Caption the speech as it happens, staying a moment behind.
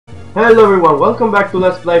Hello everyone, welcome back to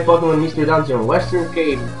Let's Play Pokemon Mystery Dungeon, Western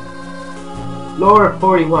Cave, Lore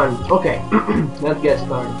 41. Okay, let's get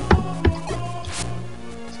started.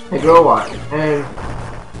 I grow up, and...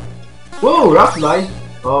 Whoa, rock slide!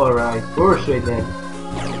 Alright, Pursuit then.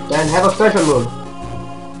 Then have a special move.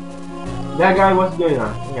 That guy, what's going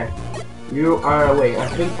on? Okay. You are awake.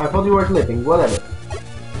 I thought you were sleeping, whatever.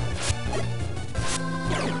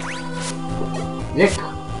 Nick!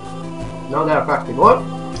 Not that effective. What?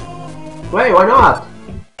 Wait, why not?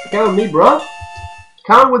 Count with me, bro.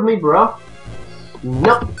 Count with me, bro.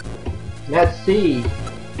 No. Let's see.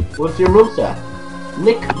 What's your moveset?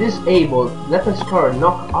 Nick disabled. Weapons card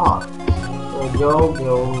knock off. Go.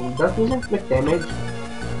 That doesn't inflict damage.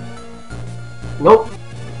 Nope.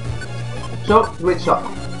 So, switch up.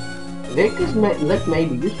 Lick may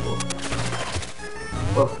be useful.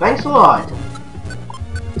 Well, thanks a lot.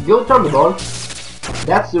 Go Thunderbolt.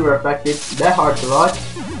 That's super effective. That hurts a lot.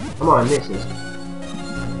 Come on, misses.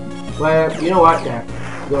 Well, you know what? Yeah,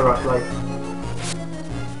 go Rush Light.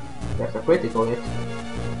 That's a critical hit.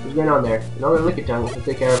 What's going on there? Another Lickitung to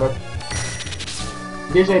take care of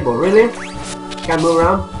it. Disable, really? Can't move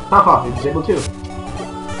around? Haha, you're disabled too.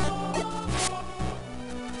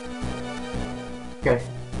 Okay,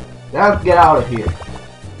 let's get out of here.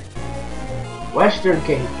 Western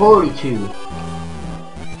Cave 42.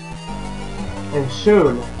 And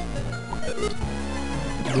soon,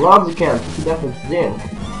 Gloves Camp, definitely Zinc.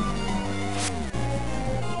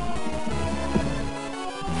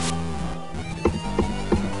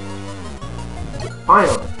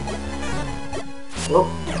 Finally. Nope.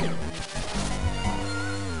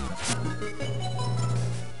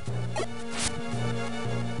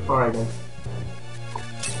 Alright then.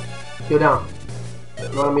 Go down.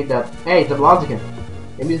 You wanna meet that? Hey, it's a Blaziken.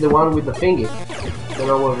 Maybe it's the one with the thingy. Don't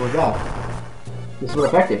know what was that. This was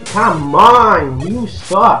effective. Come on! You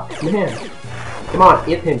suck! Man! Come on,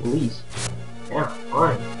 hit him, please. Yeah,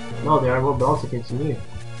 fine. No, there are no Blazikens in here.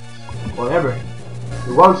 Whatever.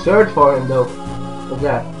 We won't search for him, though. What's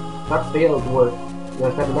that? That failed work. You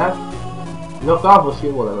wanna step in that? Knocked off was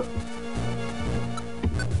here, whatever.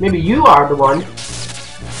 Maybe you are the one.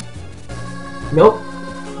 Nope.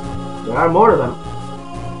 There are more of them.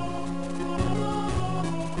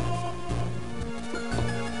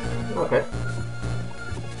 Okay.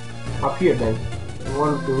 Up here then. I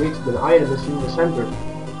want to reach the item is in the center.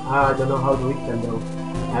 I don't know how to reach them though.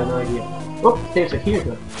 I have no idea. Oh, stairs are here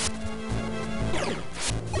though.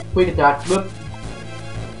 Quick attack, whoop.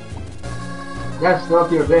 That's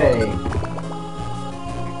not your day.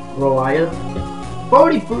 Royal.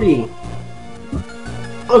 43!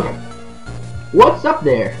 Okay. What's up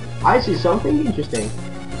there? I see something interesting.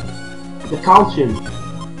 The calcium.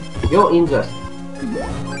 Your interest.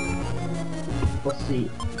 Let's see.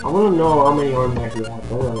 I want to know how many arm bags you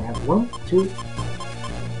have. I have 1, 2,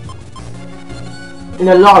 and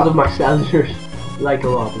a lot of my challengers. Like a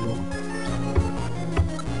lot of them.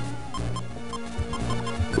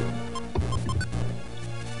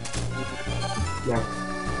 Yeah.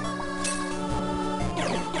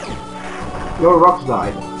 Your rocks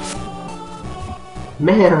died.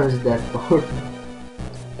 Man, is that powerful.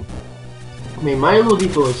 I mean, my little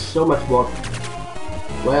depot is so much more.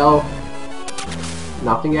 Well,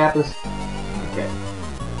 nothing happens. Okay.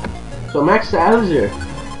 So Max Salzer.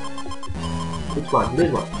 Which one?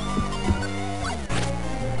 This one.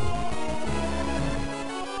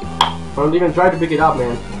 Don't even try to pick it up,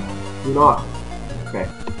 man. Do not. Okay.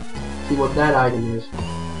 See what that item is.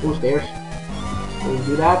 Two stairs. Can you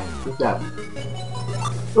do that? What's that?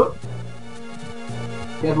 Oop.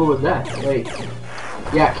 Guess what was that? Wait.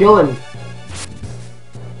 Yeah, kill him.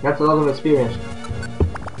 That's a lot of experience.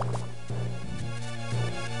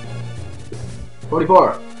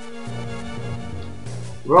 44.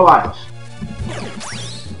 Rowiles.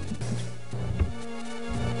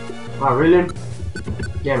 Oh, really?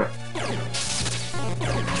 Damn it.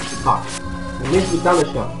 Fuck. I missed the thunder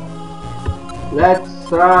shot. Let's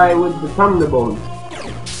try with the thunderbolt.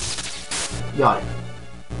 Got it.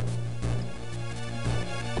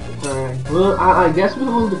 Well, I guess we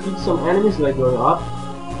will defeat some enemies like going up.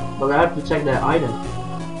 But I have to check that item.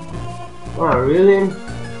 Oh, really?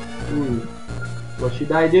 What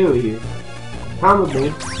should I do here? Come with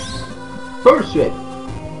me. Pursuit!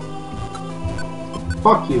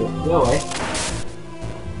 Fuck you. Go away.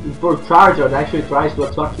 Before Charizard actually tries to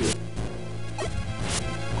attack you.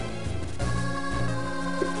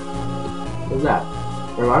 What's that?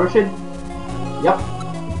 Reviver shit? Yep.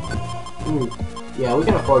 Yeah, we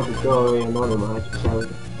can afford to throw away another magic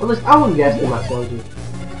Charizard. At least I wouldn't guess the my Charizard.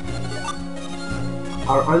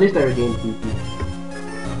 Or at least I regained PP.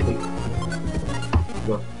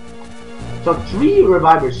 Go. So 3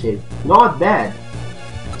 reviver seeds, not bad.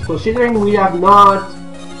 Considering we have not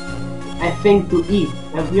a thing to eat,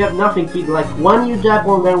 and we have nothing to eat, like 1 huge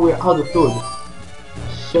apple and then we're out of food.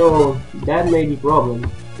 So that may be problem.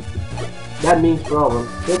 That means problem.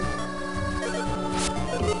 Yep.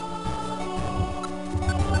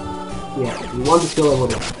 Yeah, you want to kill him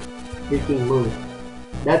with a freaking move.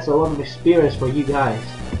 That's a lot of experience for you guys.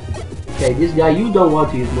 Okay, this guy, you don't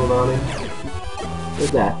want to use move on him.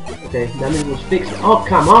 What's that? Okay, that means it was fixed. Oh,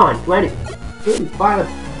 come on! 25.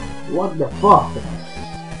 What the fuck?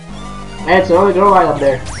 Hey, it's another girl right up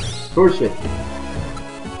there. First it.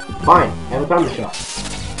 Fine, have a thunder shot.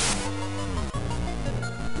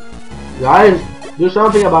 Guys, do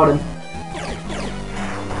something about him.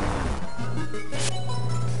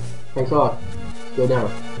 Thanks a lot. Go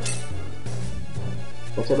down.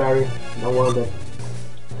 That's a barrier. Don't want it.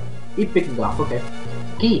 He picked it up, okay.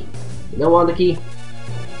 Key. You don't want the key.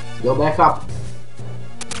 Go back up.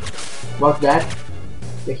 What's that?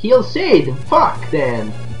 The heal seed! Fuck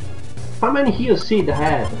then! How many heal seed I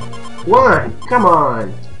had? 1! Come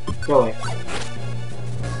on! Go away.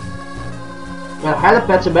 Well, I had a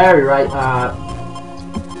pet's a berry, right?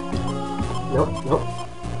 Nope, nope.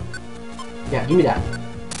 Yeah, give me that.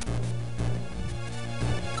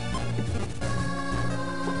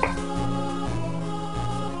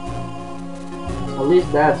 At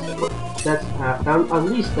least at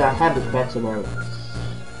least I had the pet's a berry.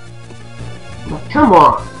 But come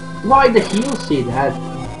on! Why the heal seed had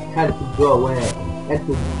to go away? Had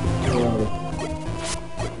to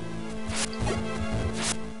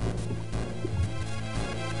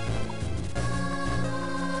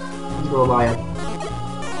Goliath.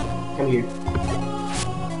 Come here.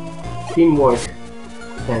 Teamwork.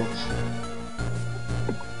 Thanks.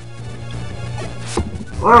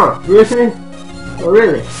 Ah, really? Oh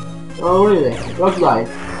really? Oh really? Looks like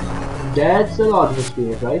that's a lot of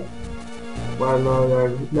experience, right? Well, no,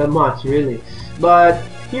 not much really. But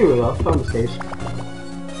here we go, on the stage.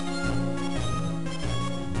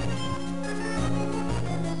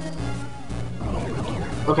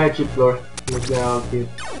 Okay, chip floor. Let's get out here.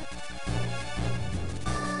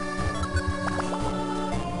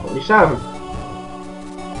 47.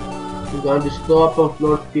 We're going to stop on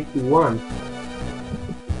floor 51.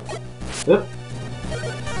 Oop.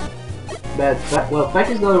 Bad. Well, fact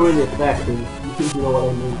is not really effective. You know what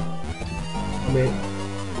I mean. I mean,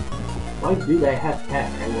 why do they have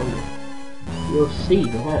pack? I wonder. You'll see,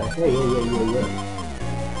 huh? Hey,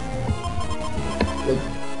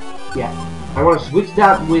 yeah. I want to switch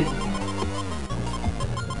that with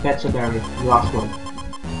Pet's a berry, the last one.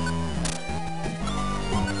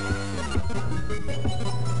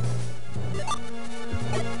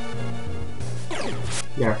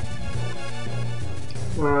 There.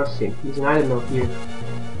 Let's see. There's an item out here.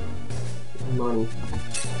 Money.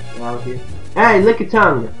 Out here. Hey, look at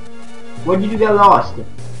tongue. Where did you get lost?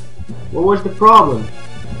 What was the problem?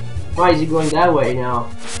 Why is he going that way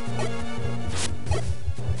now?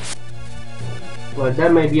 Well,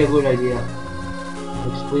 that may be a good idea.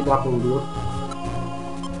 Like split up and do it.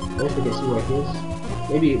 At least we can see where it is.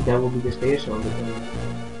 Maybe that will be the station.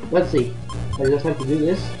 Let's see. I just have to do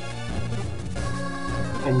this.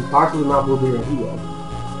 And part of the map will be revealed.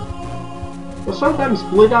 But sometimes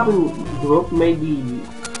split up and group may be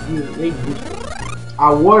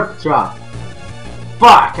a warp trap.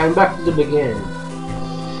 Fuck! I'm back to the beginning.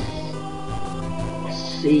 Let's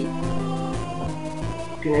see.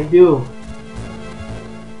 What can I do?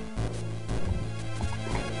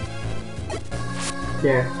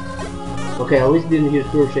 There. Okay, at least didn't use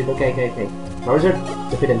pure shit. Okay. Charizard,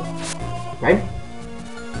 defeat him. Okay?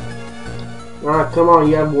 Ah, come on,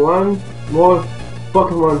 you have one more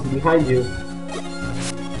Pokemon behind you.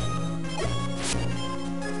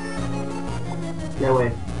 That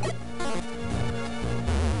way.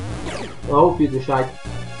 I hope you decide.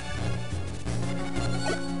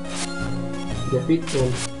 Defeat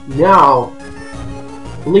him. Now!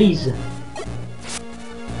 Please!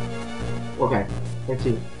 Okay, let's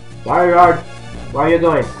see. Charizard, where are you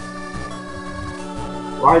going?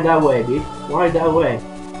 Why that way, dude? Why that way?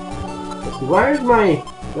 Let's see, where's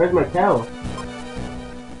my tower?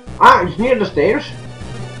 Ah, it's near the stairs?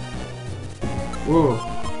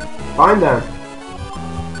 Fine then.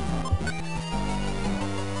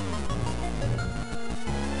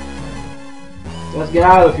 Let's get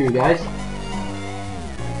out of here, guys.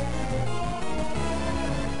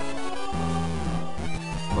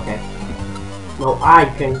 Okay. Now I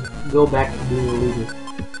can go back to being a leader.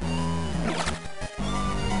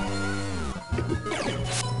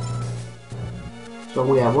 So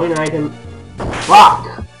we have one item.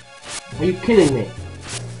 Fuck! Are you kidding me?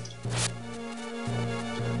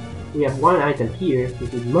 We have one item here,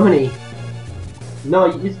 which is money. No,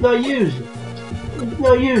 it's not used. It's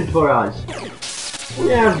not used for us. We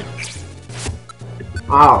have...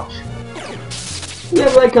 Ouch. We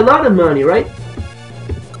have like a lot of money, right?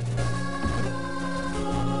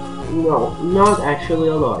 No, not actually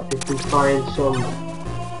a lot. If we find some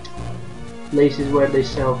places where they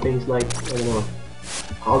sell things like, I don't know,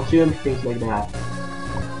 Altium, things like that.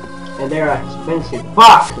 And they're expensive.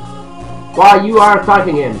 Fuck! Why you are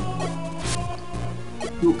attacking him?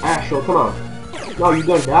 You actual, come on. No, you're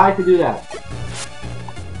gonna die to do that.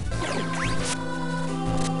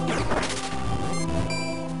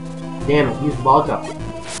 Damn it, use Volta.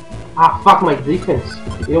 Ah, fuck my defense.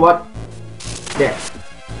 You know what? There.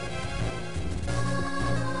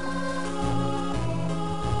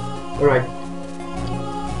 Alright.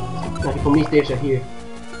 Like the police station here.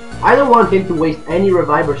 I don't want him to waste any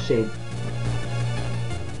reviver shade.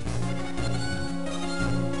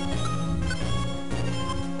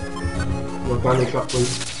 Work on the truck,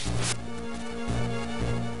 please.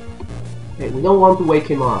 Okay, we don't want to wake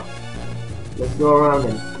him up. Let's go around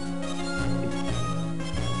him.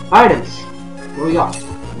 Items! What we got?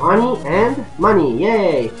 Money and money,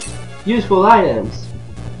 yay! Useful items.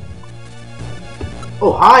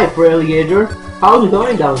 Oh, hi, Alligator. How's it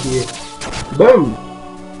going down here? Boom!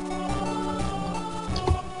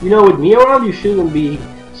 You know, with me around, you shouldn't be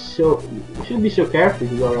so... You should be so careful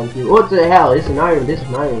to go around here. What the hell? It's an iron. This is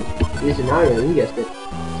an iron. This is an iron. You guessed it.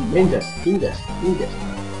 Ninjas.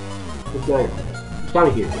 What's going on? What's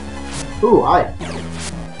down here? Ooh, hi.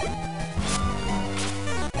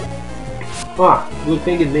 Ah, good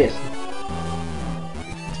thing it missed.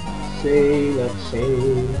 Let's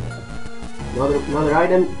say... Another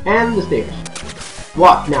item, and the stairs.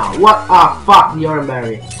 What now? What? Ah, fuck, the arm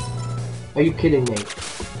barrier. Are you kidding me?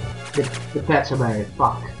 The pets are barrier.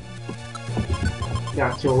 Fuck.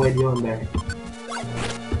 Gotta throw away the arm barrier.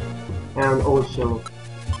 And also...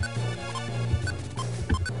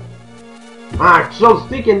 Ah, it's so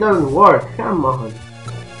sticky and doesn't work. Come on.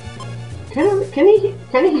 Can he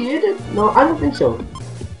hit it? No, I don't think so.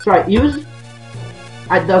 Try use.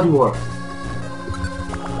 It doesn't work.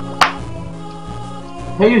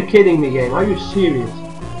 Are you kidding me, game? Are you serious?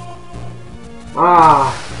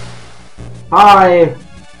 Ah. Hi.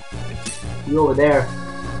 You over there.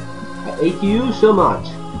 I hate you so much.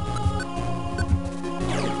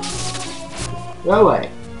 Go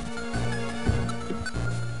away.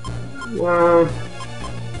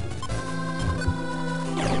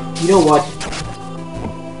 You know what?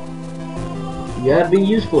 You have been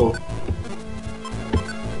useful.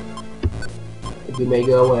 You may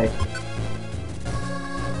go away.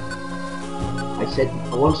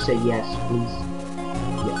 I want to say yes, please.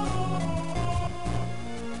 Yeah.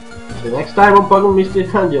 So next time on Pokemon Mystery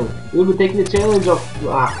Dungeon, we'll be taking the challenge of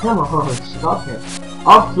come on, stop here.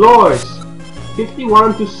 Of floors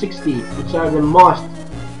 51 to 60, which are the most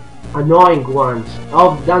annoying ones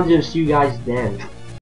of dungeons you guys then.